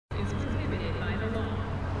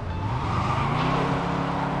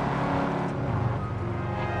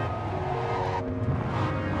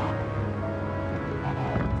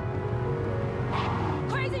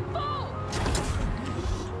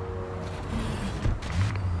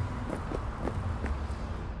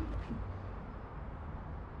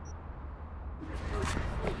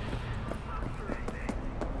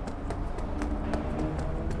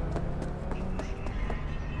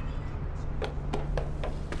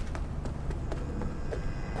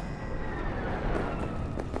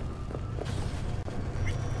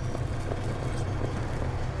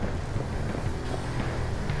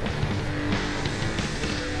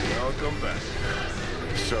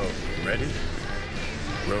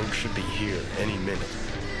Rogue should be here any minute.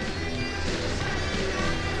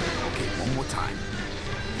 Okay, one more time.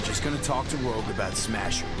 You're just gonna talk to Rogue about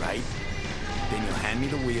Smasher, right? Then you'll hand me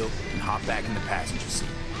the wheel and hop back in the passenger seat.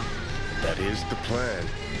 That is the plan.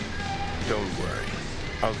 Don't worry.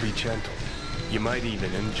 I'll be gentle. You might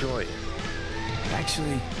even enjoy it.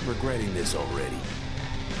 Actually, regretting this already.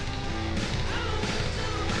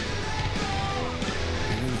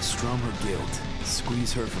 I'm gonna strum her guilt,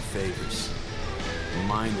 squeeze her for favors.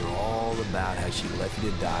 Remind her all about how she left me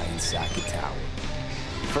to die in Saka Tower.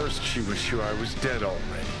 First, she was sure I was dead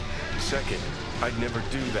already. Second, I'd never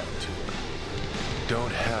do that to her.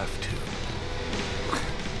 Don't have to.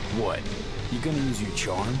 What? You gonna use your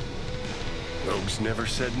charm? Rogue's never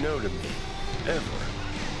said no to me. Ever.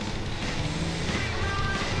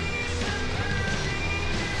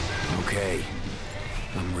 Okay.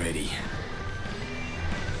 I'm ready.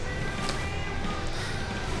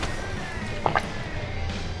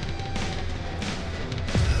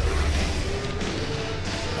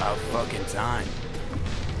 About fucking time.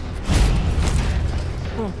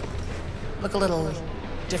 Look a little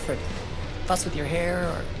different. Fuss with your hair,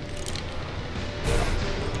 or...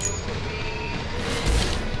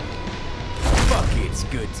 Fuck, it's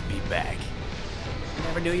good to be back.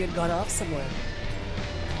 Never knew you'd gone off somewhere.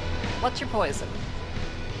 What's your poison?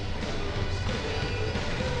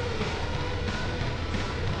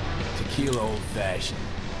 Tequila old-fashioned.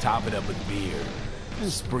 Top it up with beer.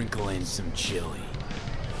 And sprinkle in some chili.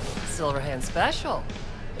 Silverhand special.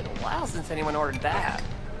 Been a while since anyone ordered that.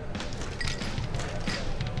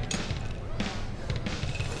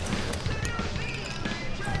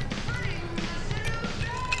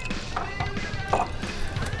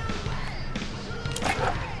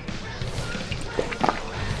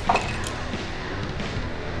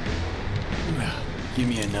 Give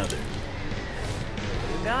me another.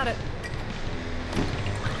 You got it.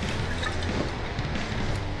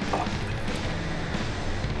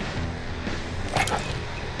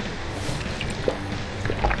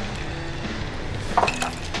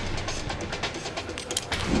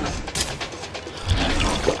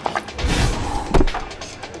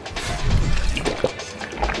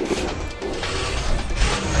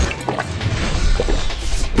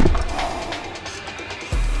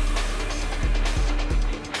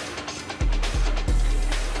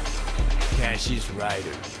 Cassius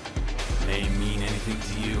Ryder. Name mean anything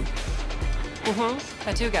to you?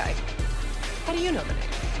 Tattoo guy. How do you know the name?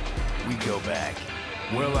 We go back.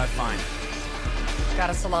 Where'll I find it? Got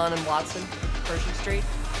a salon in Watson, Pershing Street.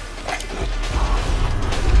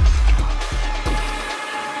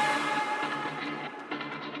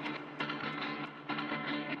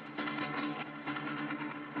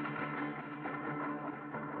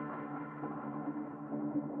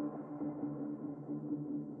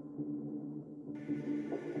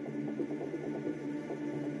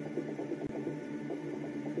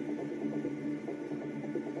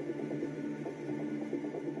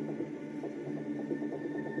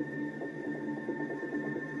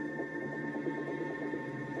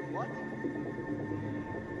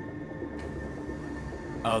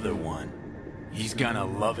 Other one. He's gonna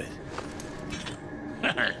love it.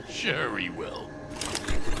 Sure he will.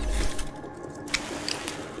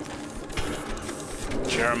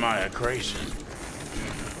 Jeremiah Grayson.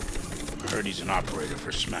 Heard he's an operator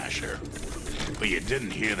for Smasher. But you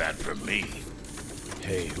didn't hear that from me.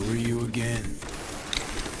 Hey, who are you again?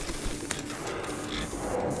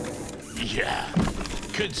 Yeah,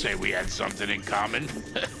 could say we had something in common.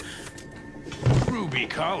 Ruby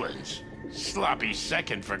Collins. Sloppy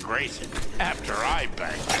second for Grayson after I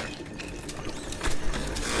banged her.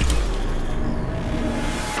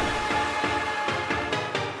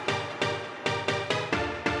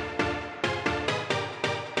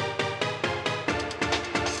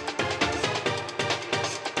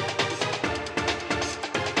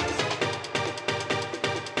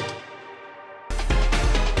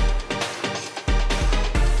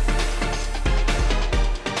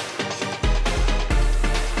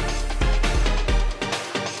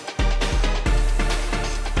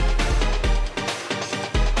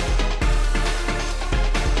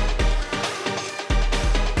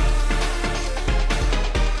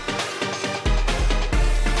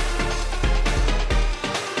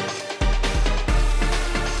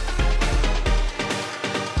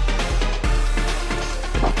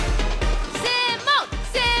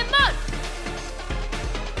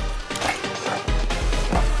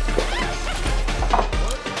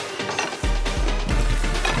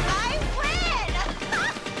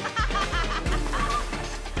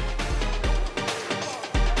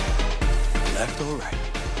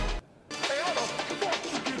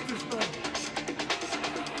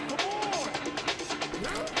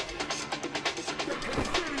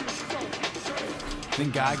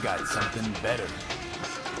 think I got something better.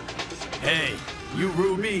 Hey, you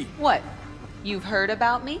Ruby! What? You've heard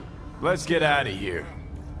about me? Let's get out of here.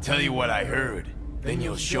 Tell you what I heard. Then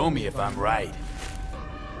you'll show me if I'm right.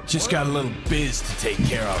 Just got a little biz to take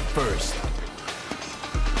care of first.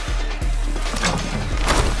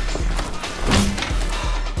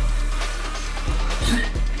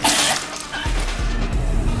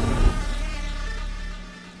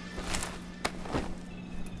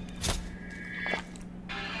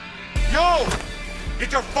 Yo!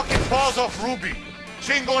 Get your fucking balls off Ruby!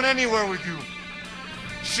 She ain't going anywhere with you.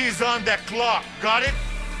 She's on that clock, got it?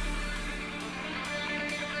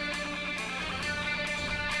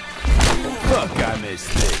 Fuck, I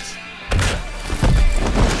missed this.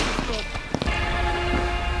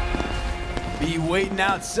 Be waiting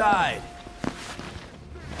outside.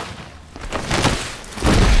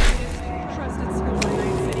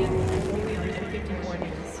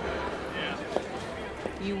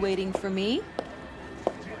 You waiting for me?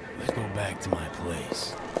 Let's go back to my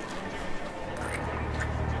place.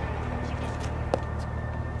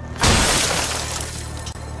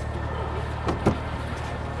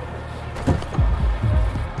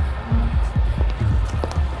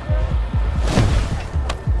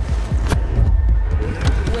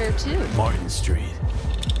 Where to? Martin Street.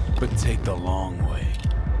 But take the long way.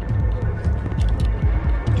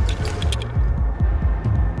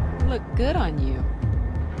 Look good on you.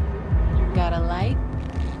 Got a light?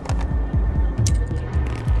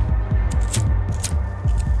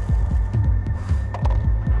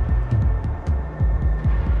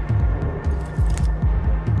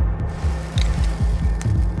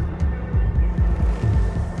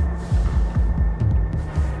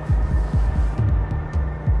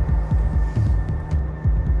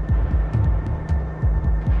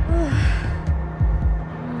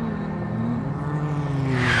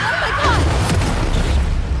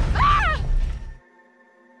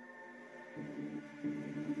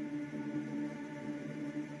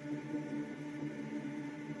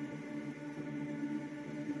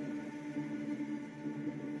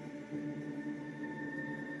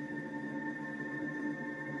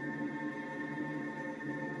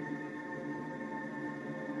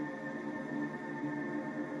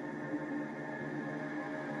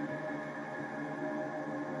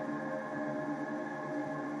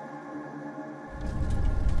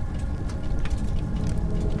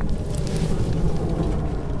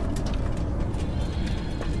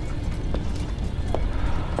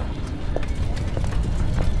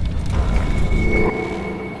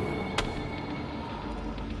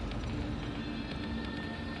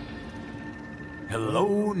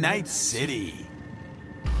 Hello, Night City.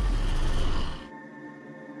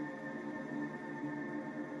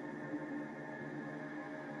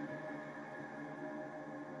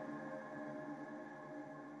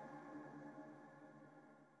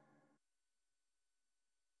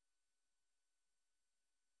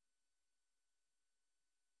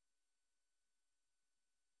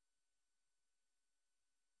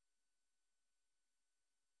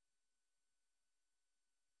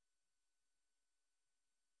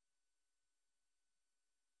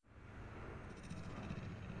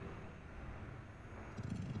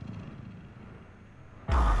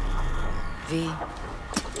 V.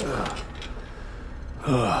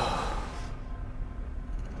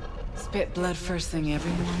 Spit blood first thing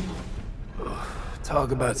every morning?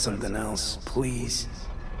 Talk about something else, please.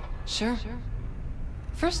 Sure.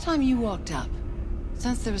 First time you walked up,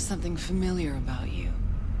 sensed there was something familiar about you.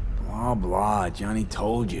 Blah, blah. Johnny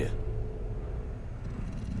told you.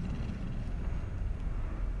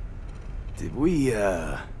 Did we,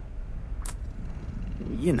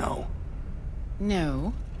 you know.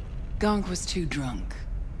 No. Gonk was too drunk.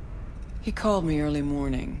 He called me early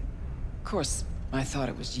morning. Of course, I thought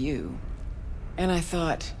it was you. And I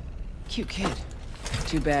thought, cute kid.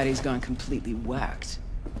 Too bad he's gone completely whacked.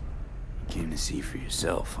 Came to see for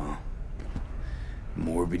yourself, huh?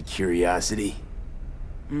 Morbid curiosity?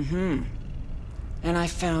 Mm-hmm. And I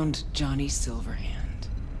found Johnny Silverhand.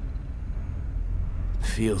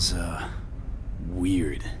 Feels,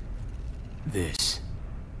 weird. This.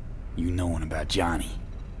 You knowing about Johnny.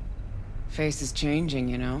 Face is changing,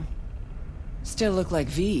 you know. Still look like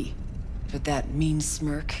V, but that mean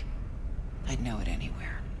smirk, I'd know it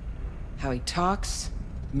anywhere. How he talks,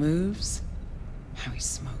 moves, how he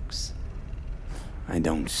smokes. I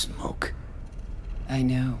don't smoke. I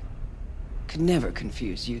know. Could never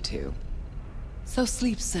confuse you two. So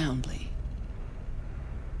sleep soundly.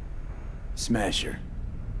 Smasher.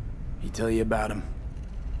 He tell you about him?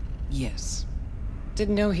 Yes.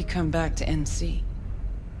 Didn't know he'd come back to NC.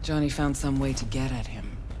 Johnny found some way to get at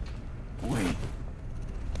him. Wait.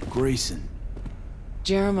 Grayson.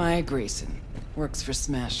 Jeremiah Grayson. Works for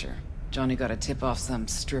Smasher. Johnny got a tip off some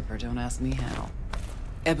stripper, don't ask me how.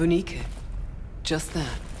 Ebonique. Just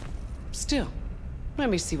that. Still, let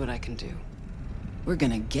me see what I can do. We're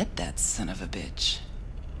gonna get that son of a bitch.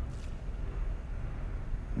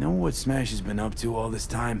 Know what Smash has been up to all this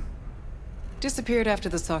time? Disappeared after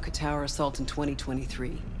the Sokka Tower assault in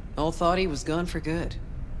 2023. All thought he was gone for good.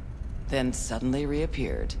 Then suddenly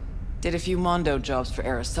reappeared. Did a few Mondo jobs for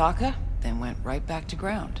Arasaka, then went right back to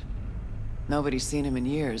ground. Nobody's seen him in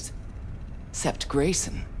years. Except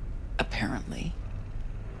Grayson, apparently.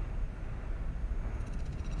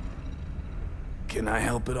 Can I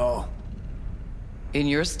help at all? In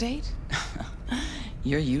your state?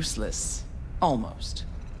 You're useless. Almost.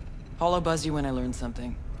 I'll buzz you when I learn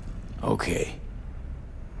something. Okay.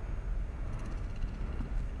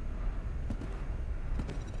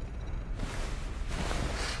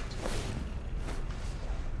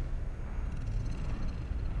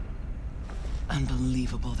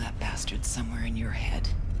 Unbelievable that bastard's somewhere in your head.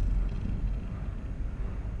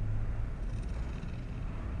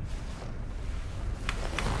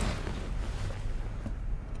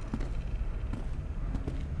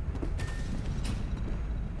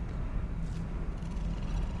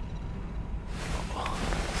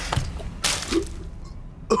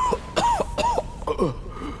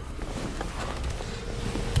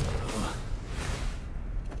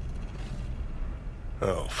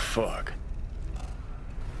 Oh, fuck.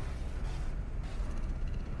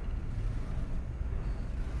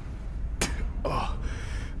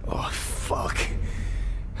 Oh, fuck.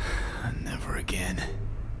 Never again.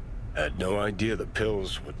 Had no idea the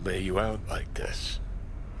pills would lay you out like this.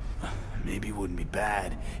 Maybe it wouldn't be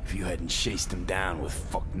bad if you hadn't chased him down with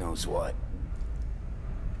fuck knows what.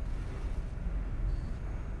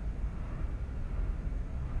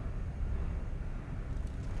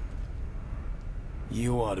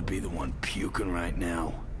 You ought to be the one puking right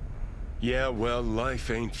now. Yeah, well, life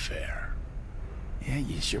ain't fair. Yeah,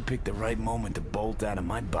 you sure picked the right moment to bolt out of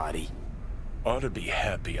my body. Ought to be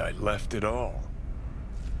happy I left it all.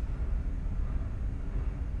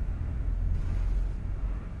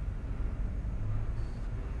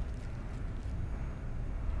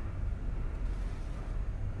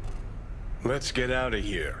 Let's get out of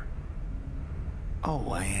here.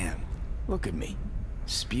 Oh, I am. Look at me.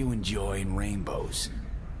 Spewing joy and rainbows.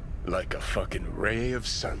 Like a fucking ray of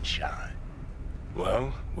sunshine.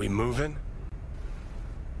 Well, we moving?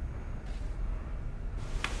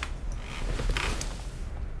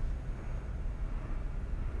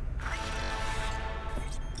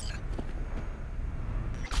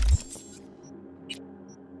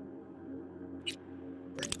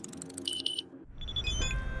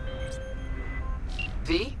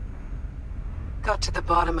 V? Got to the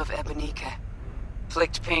bottom of Ebonique.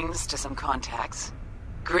 Flicked pings to some contacts.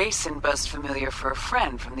 Grayson buzzed familiar for a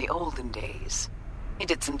friend from the olden days. He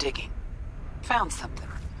did some digging. Found something.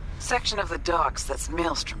 Section of the docks that's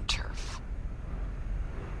Maelstrom turf.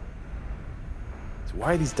 So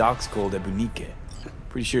why are these docks called Ebonique?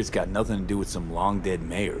 Pretty sure it's got nothing to do with some long-dead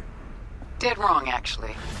mayor. Dead wrong,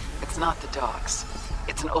 actually. It's not the docks.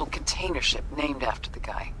 It's an old container ship named after the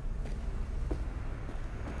guy.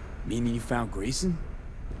 Meaning you found Grayson?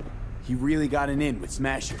 He really got an in with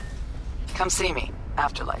Smasher. Come see me.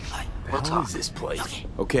 Afterlife. We'll How talk. is this place?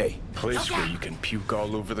 Okay. Place where you can puke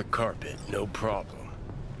all over the carpet, no problem.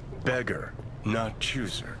 Beggar, not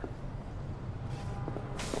chooser.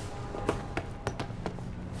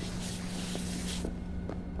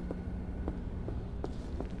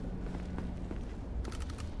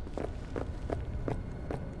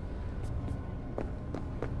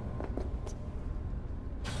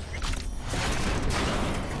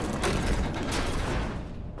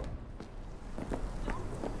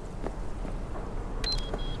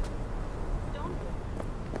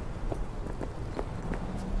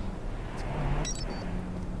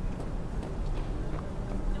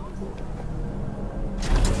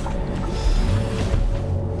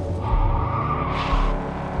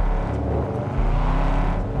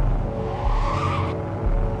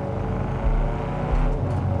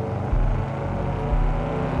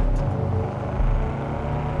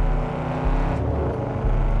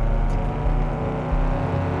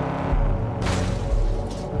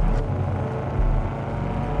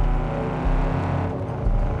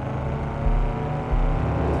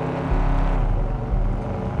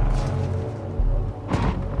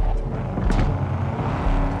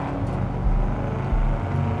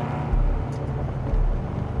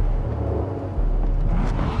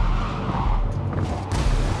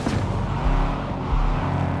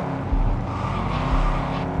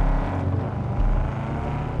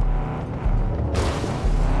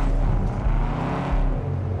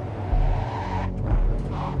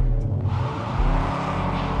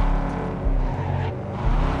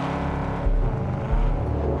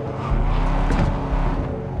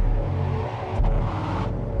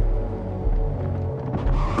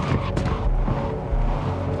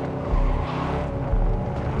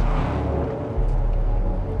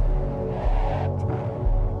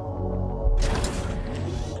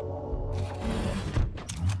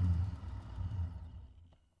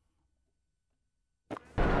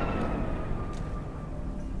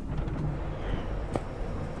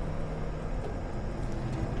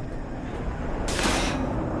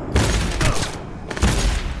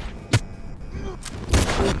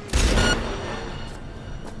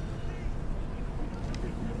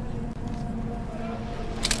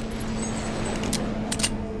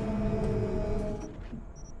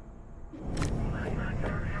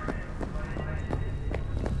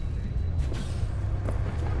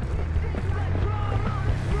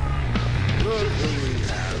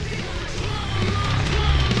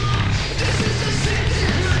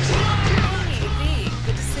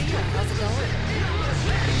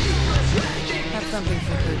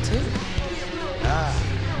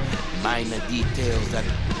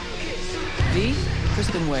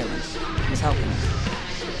 Captain Wayland. He's helping us.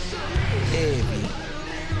 Hey, V.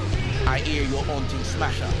 I hear you're hunting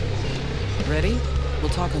Smasher. Ready? We'll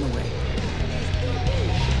talk on the way.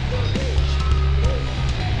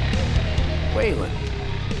 Wayland?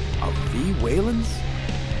 Of the Waylands?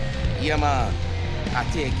 Yeah, man. I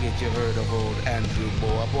take it you heard of old Andrew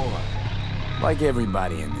Boa. Like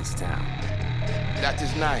everybody in this town. That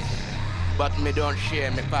is nice, but me don't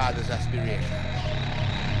share my father's aspirations.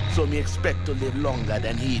 So me expect to live longer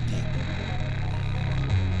than he did.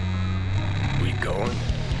 We going?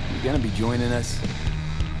 You gonna be joining us?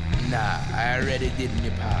 Nah, I already did my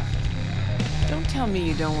part. Don't tell me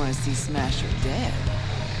you don't want to see Smasher dead.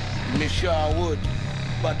 Me sure would,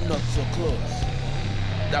 but not so close.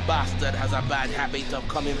 The bastard has a bad habit of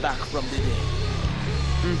coming back from the dead.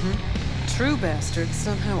 Mm-hmm. True bastards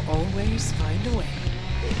somehow always find a way.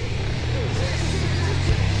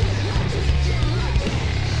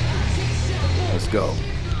 Let's go.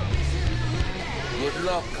 Good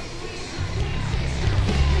luck. Good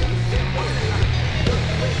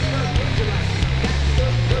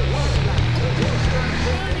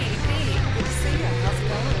to see you. How's it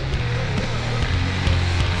going?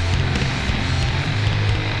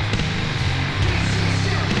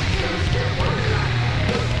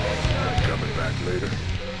 Coming back later?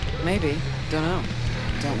 Maybe. Don't know.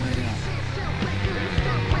 Don't wait up.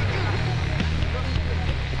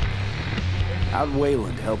 How'd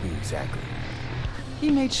Wayland help you exactly? He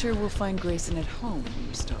made sure we'll find Grayson at home when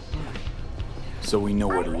you stop by. So we know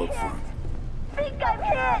where to look for him. Think I'm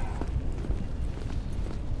hit!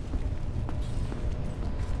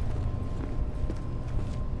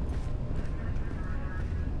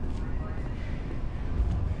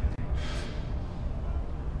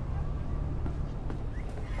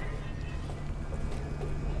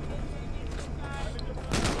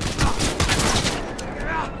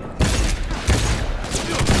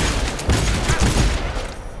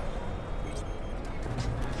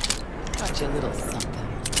 Got you a little something.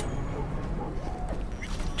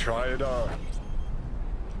 Try it on.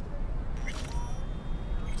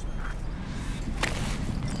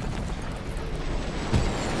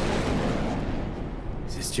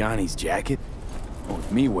 Is this Johnny's jacket? Oh,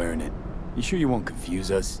 with me wearing it, you sure you won't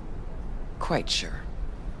confuse us? Quite sure.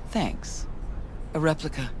 Thanks. A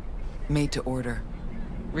replica. Made to order.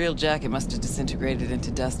 Real jacket must have disintegrated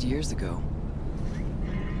into dust years ago.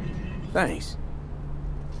 Thanks.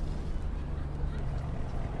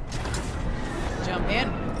 Jump in.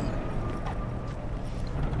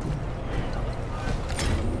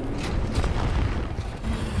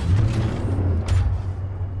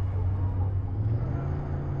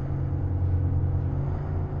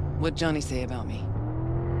 What'd Johnny say about me?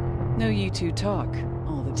 No, you two talk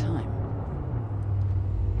all the time.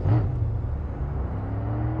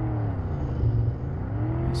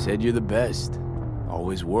 You said you're the best.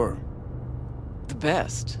 Always were. The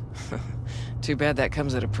best. Too bad that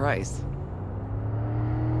comes at a price.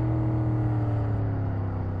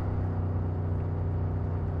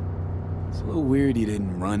 It's a little weird you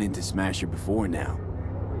didn't run into Smasher before now.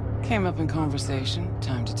 Came up in conversation,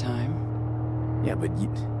 time to time. Yeah, but you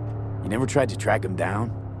never tried to track him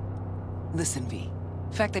down? Listen, V.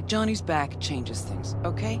 The fact that Johnny's back changes things,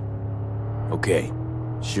 okay? Okay,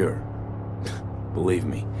 sure. Believe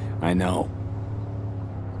me, I know.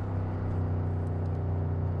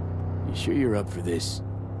 You sure you're up for this?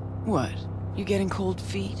 What? You getting cold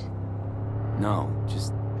feet? No,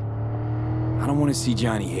 just... I don't want to see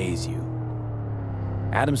Johnny haze you.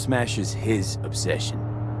 Adam Smasher's his obsession,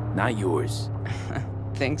 not yours.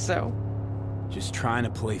 Think so? Just trying to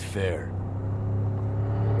play fair.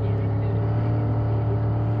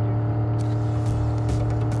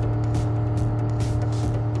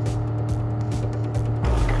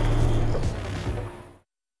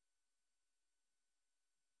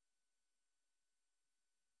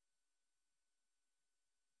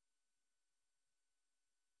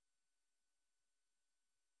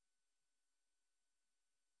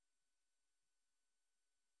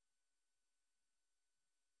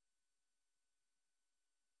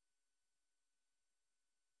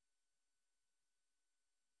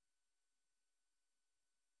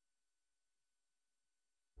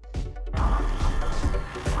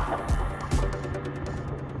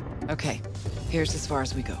 Okay, here's as far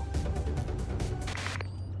as we go.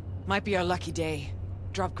 Might be our lucky day.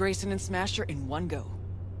 Drop Grayson and Smasher in one go.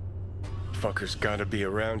 Fucker's gotta be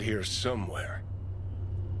around here somewhere.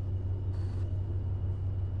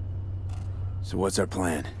 So what's our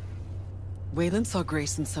plan? Wayland saw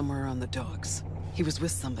Grayson somewhere on the docks. He was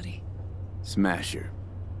with somebody. Smasher.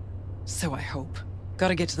 So I hope.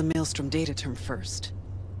 Gotta get to the Maelstrom data term first.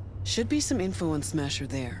 Should be some info on Smasher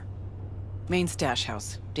there. Main stash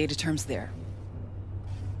house. Data terms there.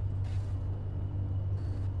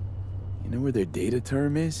 You know where their data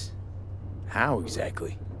term is? How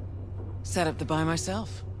exactly? Set up the buy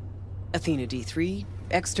myself. Athena D3,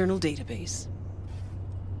 external database.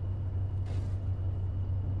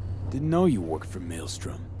 Didn't know you worked for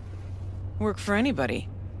Maelstrom. Work for anybody,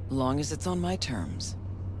 long as it's on my terms.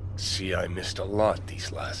 See, I missed a lot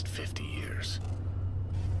these last 50 years.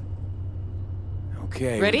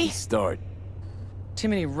 Okay, Ready? we can start. Too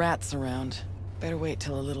many rats around. Better wait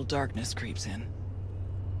till a little darkness creeps in.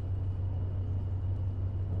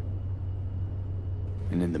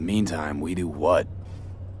 And in the meantime, we do what?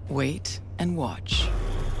 Wait and watch.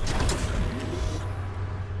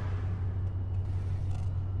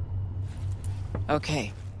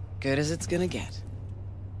 Okay, good as it's gonna get.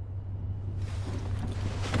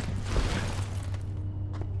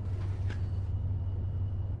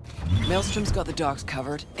 Maelstrom's got the docks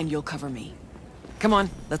covered, and you'll cover me. Come on,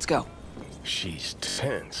 let's go. She's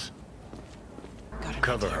tense. Got an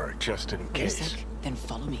Cover idea. her just in Wait a case. sec, then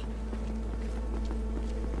follow me.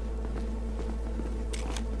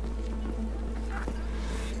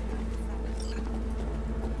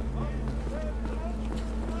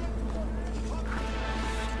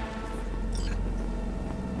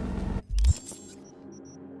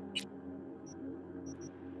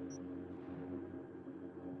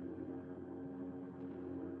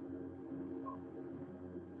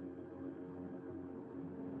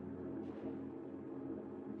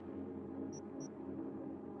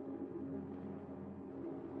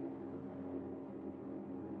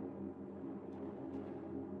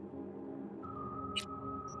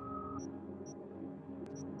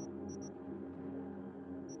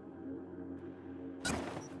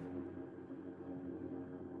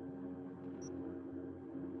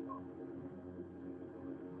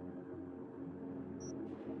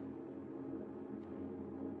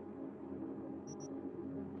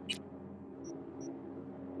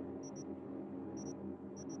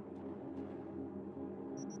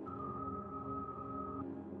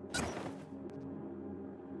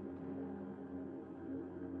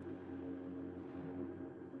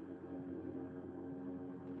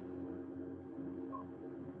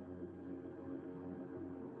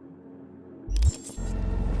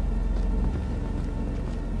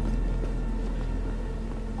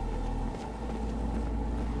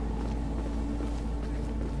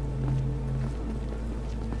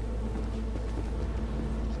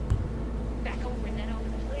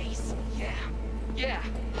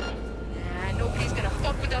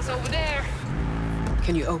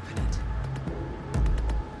 Can you open it?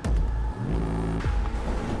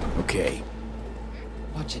 Okay.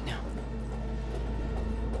 Watch it now.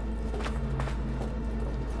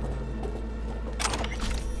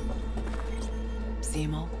 See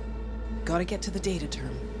 'em all? Gotta get to the data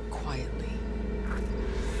term, quietly.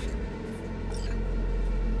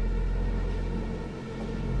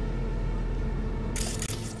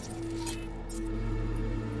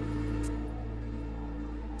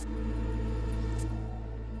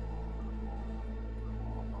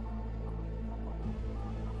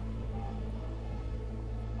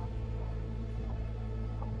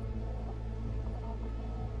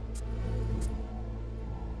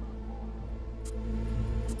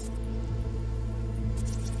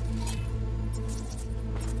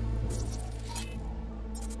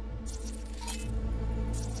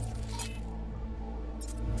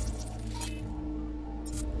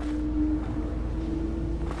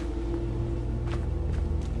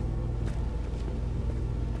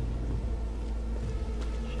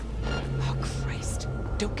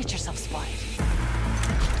 Don't get yourself spotted.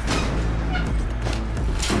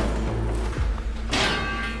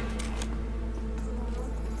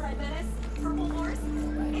 Red Menace, Purple Horse,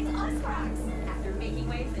 it's us, Cracks. After making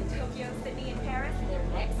waves in Tokyo, Sydney, and Paris, their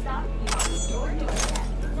next stop is your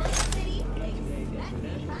doorstep. Night City, expect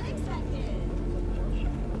the unexpected.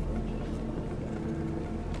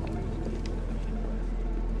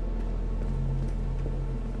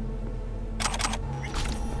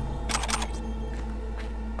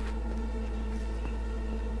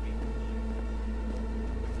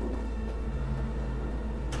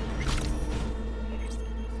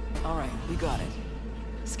 All right, we got it.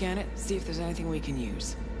 Scan it, see if there's anything we can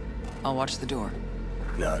use. I'll watch the door.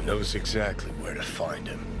 Now knows exactly where to find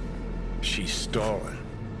him. She's stalling.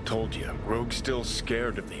 Told you, Rogue's still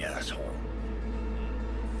scared of the asshole.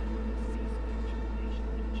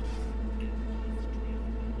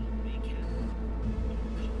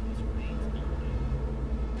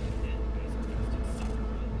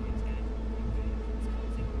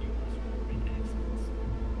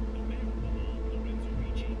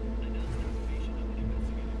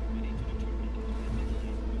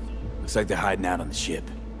 Looks like they're hiding out on the ship.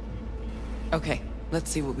 Okay,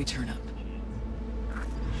 let's see what we turn up.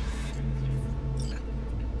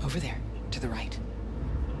 Over there, to the right.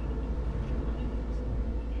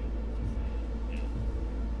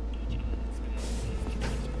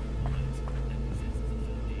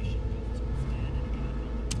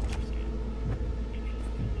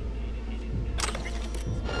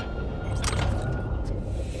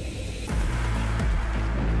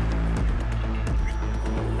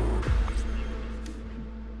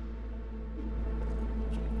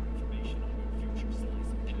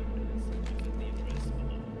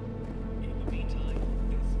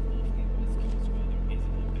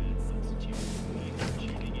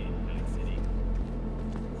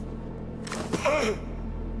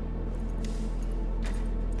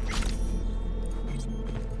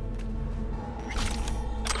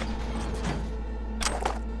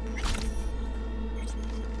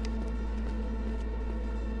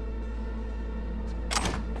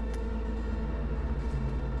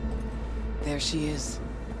 There she is.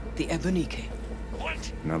 The Ebonique.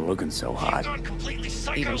 What? Not looking so hot. You've gone completely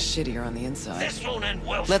psycho. Even shittier on the inside. This won't end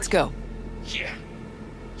well. Let's go. Yeah,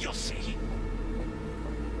 you'll see.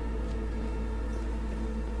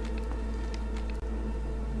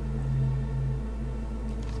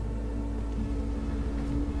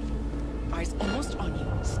 Eyes almost on you.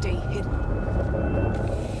 Stay hidden.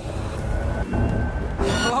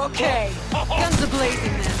 Okay. Guns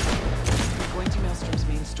ablazing then. Going to Maelstrom's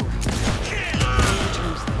main store.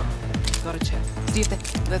 Returns them. Gotta check. See if they...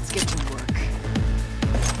 Let's get to work.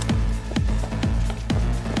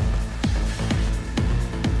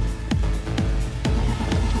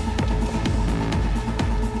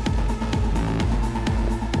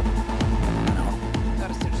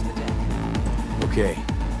 Gotta search the deck. Okay.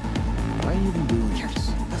 Why even do Here,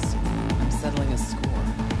 this? listen. I'm settling a score.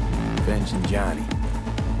 Benching Johnny.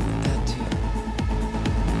 That too.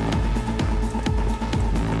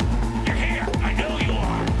 You're here. I know you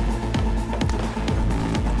are.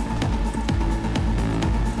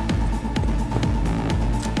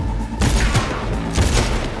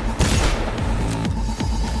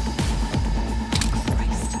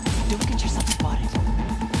 Christ. Don't get yourself spotted.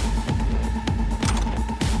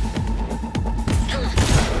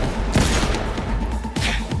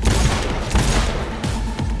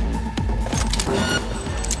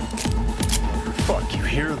 Fuck, you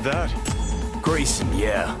hear that? Grayson,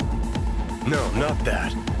 yeah. No, not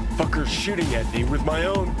that. Fucker's shooting at me with my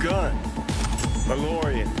own gun.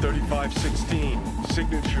 Malorian 3516.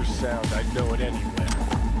 Signature sound, I'd know it anywhere.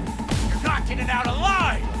 You're not getting out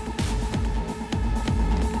alive.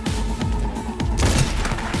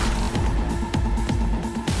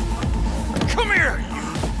 Come here.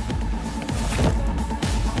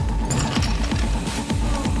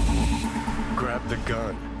 Grab the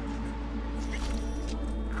gun.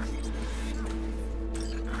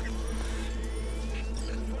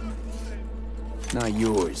 Not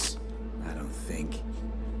yours, I don't think.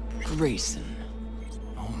 Grayson.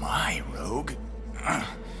 Oh my, Rogue.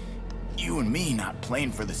 You and me not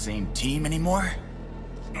playing for the same team anymore?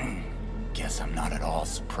 Guess I'm not at all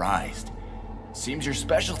surprised. Seems your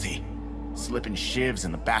specialty. Slipping shivs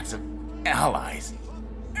in the backs of allies.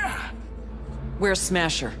 Where's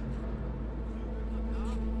Smasher?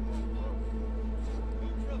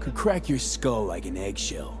 Could crack your skull like an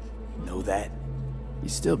eggshell. Know that?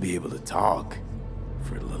 You'd still be able to talk.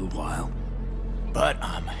 For a little while. But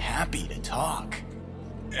I'm happy to talk.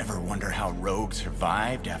 Ever wonder how Rogue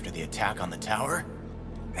survived after the attack on the tower?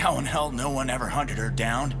 How in hell no one ever hunted her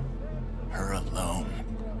down? Her alone.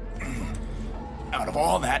 Out of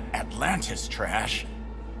all that Atlantis trash.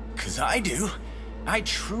 'Cause I do. I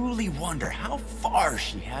truly wonder how far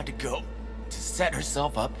she had to go to set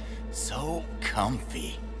herself up so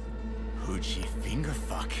comfy. Who'd she finger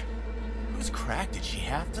fuck? Whose crack did she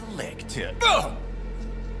have to lick to... Ugh!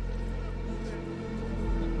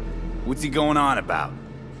 What's he going on about?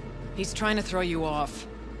 He's trying to throw you off.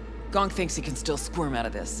 Gong thinks he can still squirm out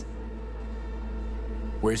of this.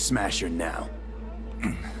 Where's Smasher now?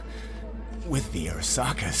 With the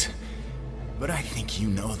Arasakas. But I think you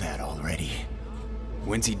know that already.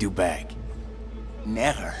 When's he due back?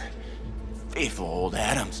 Never. Faithful old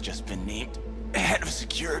Adam's just been named head of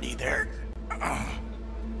security there.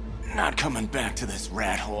 Not coming back to this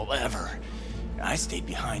rat hole ever. I stayed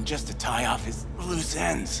behind just to tie off his loose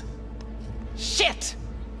ends. Shit!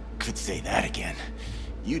 Could say that again.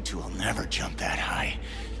 You two will never jump that high.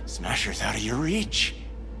 Smasher's out of your reach.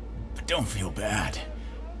 But don't feel bad.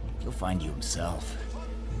 He'll find you himself.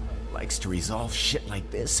 Likes to resolve shit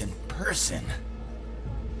like this in person.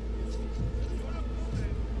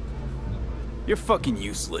 You're fucking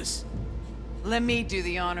useless. Let me do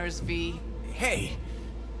the honors, V. Hey,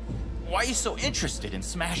 why are you so interested in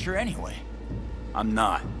Smasher anyway? I'm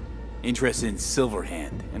not. Interested in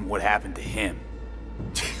Silverhand and what happened to him.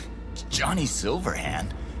 Johnny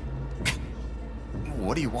Silverhand?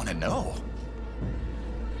 What do you want to know?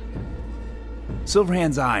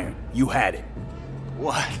 Silverhand's iron. You had it.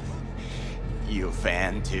 What? You a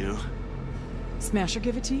fan too? Smasher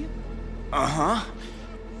give it to you? Uh-huh.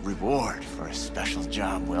 Reward for a special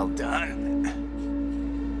job well done.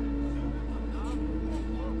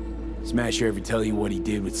 Smasher ever tell you what he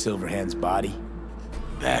did with Silverhand's body?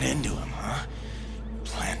 That into him, huh?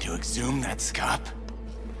 Plan to exhume that scop?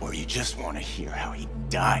 Or you just want to hear how he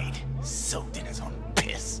died, soaked in his own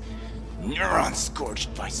piss? Neurons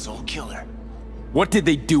scorched by Soul Killer. What did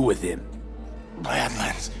they do with him?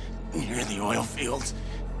 Badlands, near the oil fields.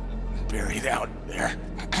 Buried out there.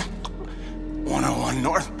 101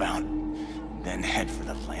 northbound. Then head for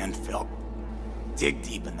the landfill. Dig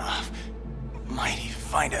deep enough. Might even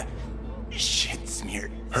find a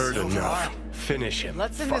shit-smeared Heard silver enough. arm. Finish him,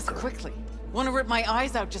 Let's end this fucker. quickly. Want to rip my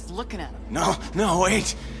eyes out just looking at him. No,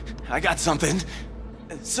 wait. I got something.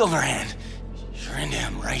 Silverhand. You're into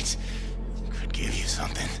him, right? Could give you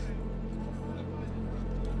something.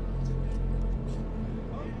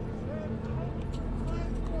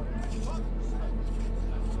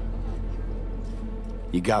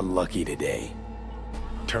 You got lucky today.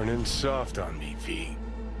 Turning soft on me, V.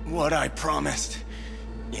 What I promised.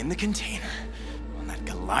 In the container. On that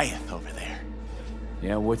Goliath over there.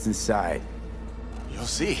 Yeah, what's inside? You'll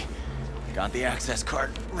see. Got the access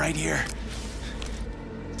card right here.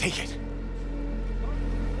 Take it.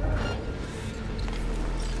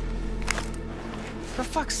 For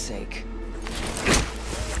fuck's sake.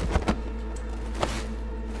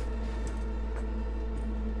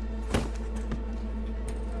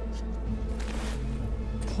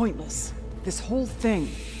 Pointless. This whole thing.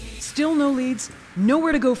 Still no leads,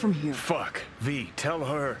 nowhere to go from here. Fuck. V, tell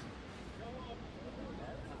her.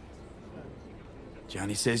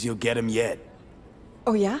 Johnny says you'll get him yet.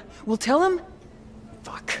 Oh yeah? We'll tell him?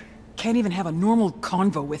 Fuck. Can't even have a normal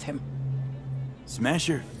convo with him.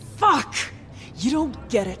 Smasher? Fuck! You don't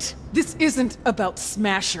get it. This isn't about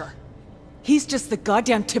Smasher. He's just the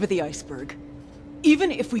goddamn tip of the iceberg. Even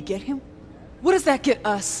if we get him, what does that get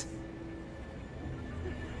us?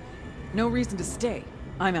 No reason to stay.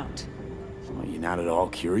 I'm out. Well, you're not at all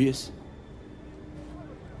curious?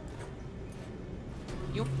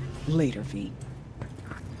 Later, V.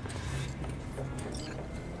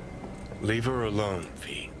 Leave her alone,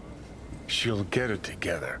 V. She'll get it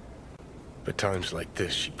together. But times like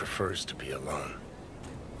this, she prefers to be alone.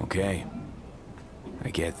 Okay. I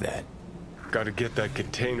get that. Gotta get that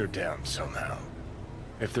container down somehow.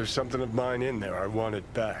 If there's something of mine in there, I want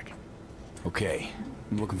it back. Okay.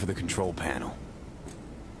 I'm looking for the control panel.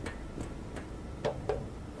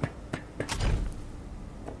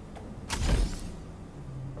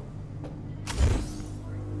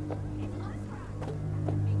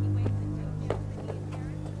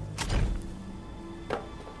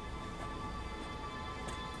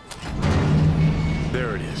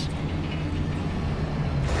 There it is.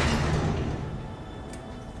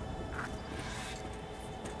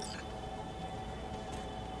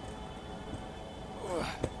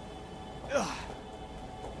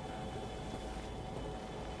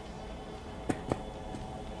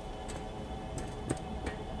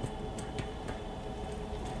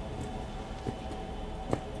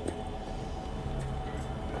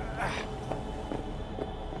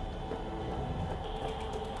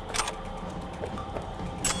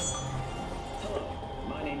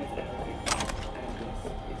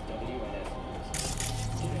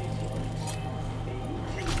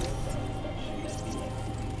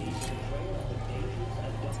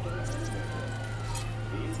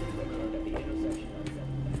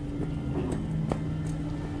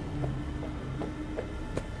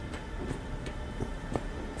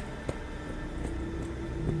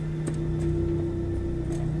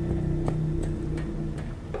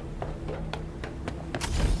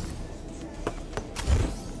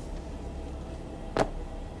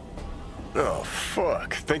 Oh,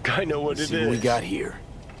 fuck. Think I know what it is. See what we got here.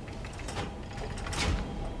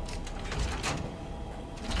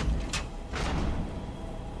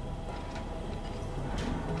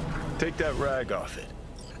 Take that rag off it.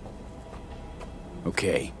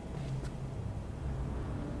 Okay.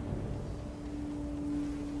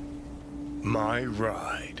 My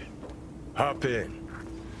ride. Hop in.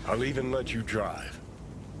 I'll even let you drive.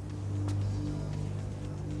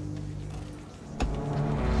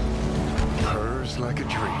 Purrs like a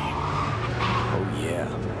dream. Oh, yeah.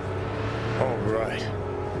 All right.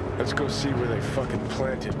 Let's go see where they fucking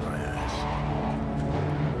planted my ass.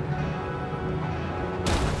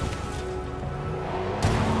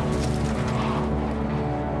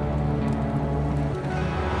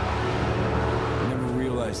 I never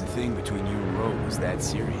realized the thing between you and Rogue was that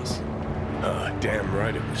serious. Damn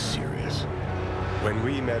right it was serious. When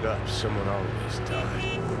we met up, someone always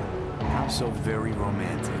died. How so very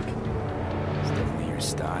romantic. It's definitely your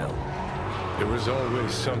style. There was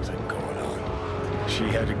always something going on. She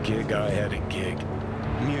had a gig, I had a gig.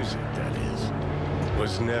 Music, that is.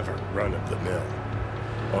 Was never run-of-the-mill.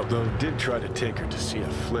 Although did try to take her to see a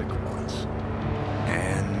flick once.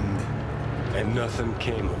 And nothing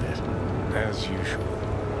came of it, as usual.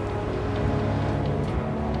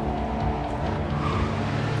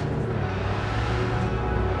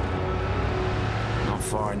 How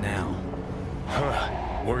far now?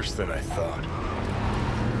 Huh, worse than I thought.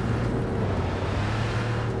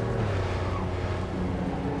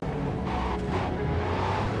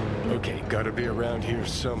 Okay, gotta be around here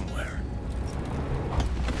somewhere.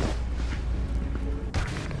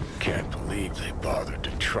 Can't believe they bothered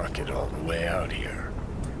to truck it all the way out here.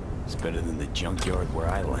 It's better than the junkyard where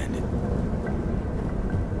I landed.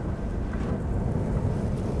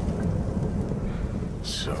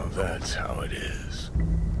 So that's how it is.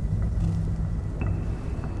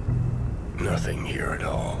 Nothing here at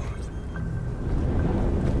all.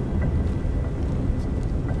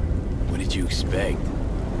 What did you expect?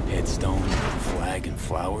 Headstone, flag, and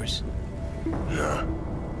flowers? No.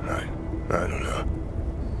 I don't know.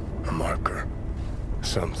 A marker.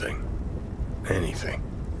 Something. Anything.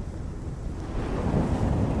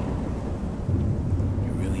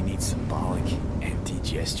 You really need symbolic, empty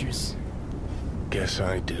gestures? Guess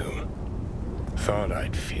I do. Thought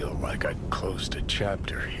I'd feel like I'd closed a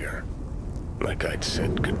chapter here. Like I'd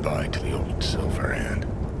said goodbye to the old silver hand.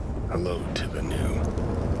 Hello to the new.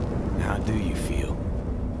 How do you feel?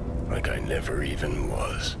 Like I never even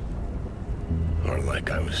was. Or like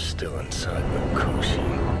I was still inside Mikoshi.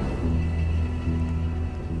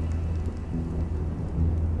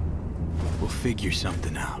 We'll figure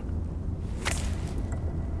something out.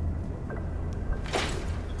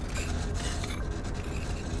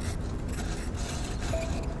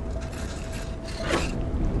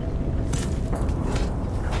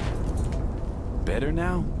 Better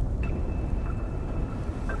now?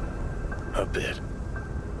 A bit.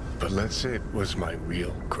 But let's say it was my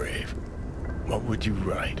real grave. What would you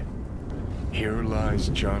write? Here lies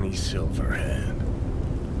Johnny Silverhand.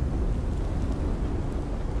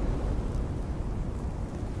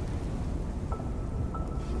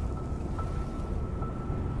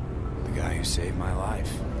 The guy who saved my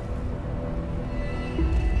life.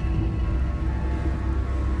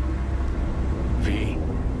 V,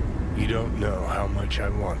 you don't know how much I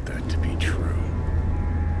want that to be true.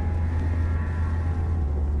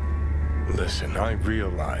 Listen, I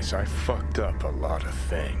realize I fucked up a lot of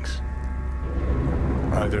things.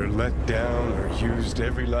 Either let down or used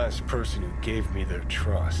every last person who gave me their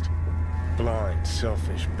trust. Blind,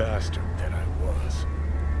 selfish bastard that I was.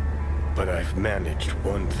 But I've managed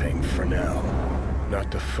one thing for now. Not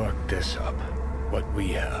to fuck this up. What we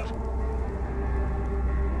have.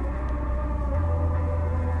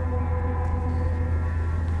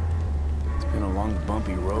 It's been a long,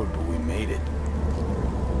 bumpy road, but we made it.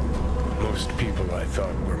 Most people I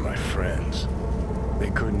thought were my friends.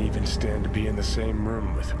 They couldn't even stand to be in the same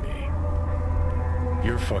room with me.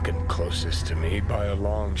 You're fucking closest to me by a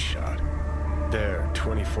long shot. There,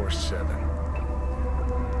 24/7.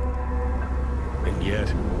 And yet,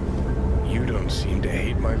 you don't seem to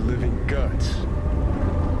hate my living guts.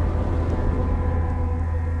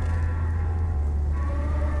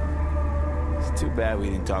 It's too bad we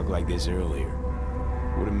didn't talk like this earlier.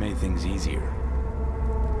 Would have made things easier.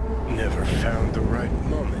 Never found the right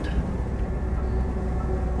moment.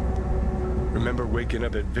 Remember waking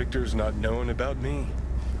up at Victor's not knowing about me?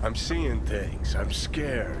 I'm seeing things, I'm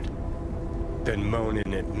scared. Then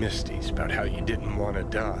moaning at Misty's about how you didn't want to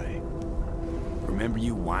die. Remember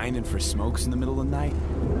you whining for smokes in the middle of the night?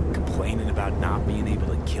 Complaining about not being able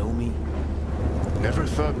to kill me? Never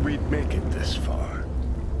thought we'd make it this far.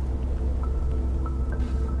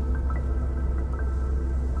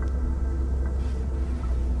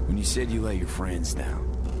 When you said you let your friends down,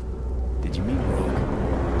 did you mean Rogue?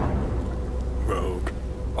 Rogue,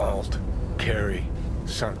 Alt, Carrie,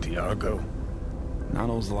 Santiago. Not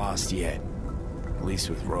all's lost yet. At least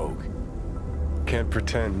with Rogue. Can't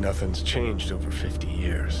pretend nothing's changed over 50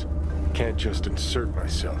 years. Can't just insert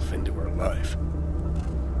myself into her life.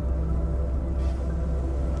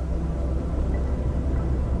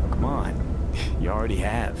 Come on. You already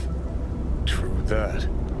have. True that.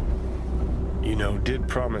 You know, did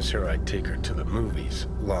promise her I'd take her to the movies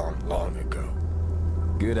long ago.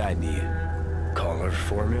 Good idea. Call her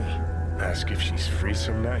for me. Ask if she's free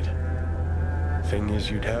some night. Thing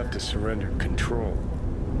is, you'd have to surrender control.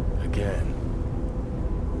 Again.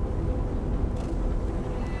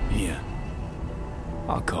 Yeah.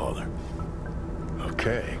 I'll call her.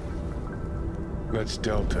 Okay. Let's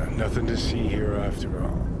Delta. Nothing to see here after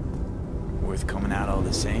all. Worth coming out all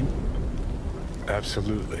the same?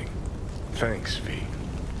 Absolutely. Thanks, V.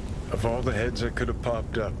 Of all the heads I could have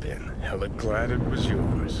popped up in, hella glad it was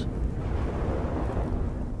yours.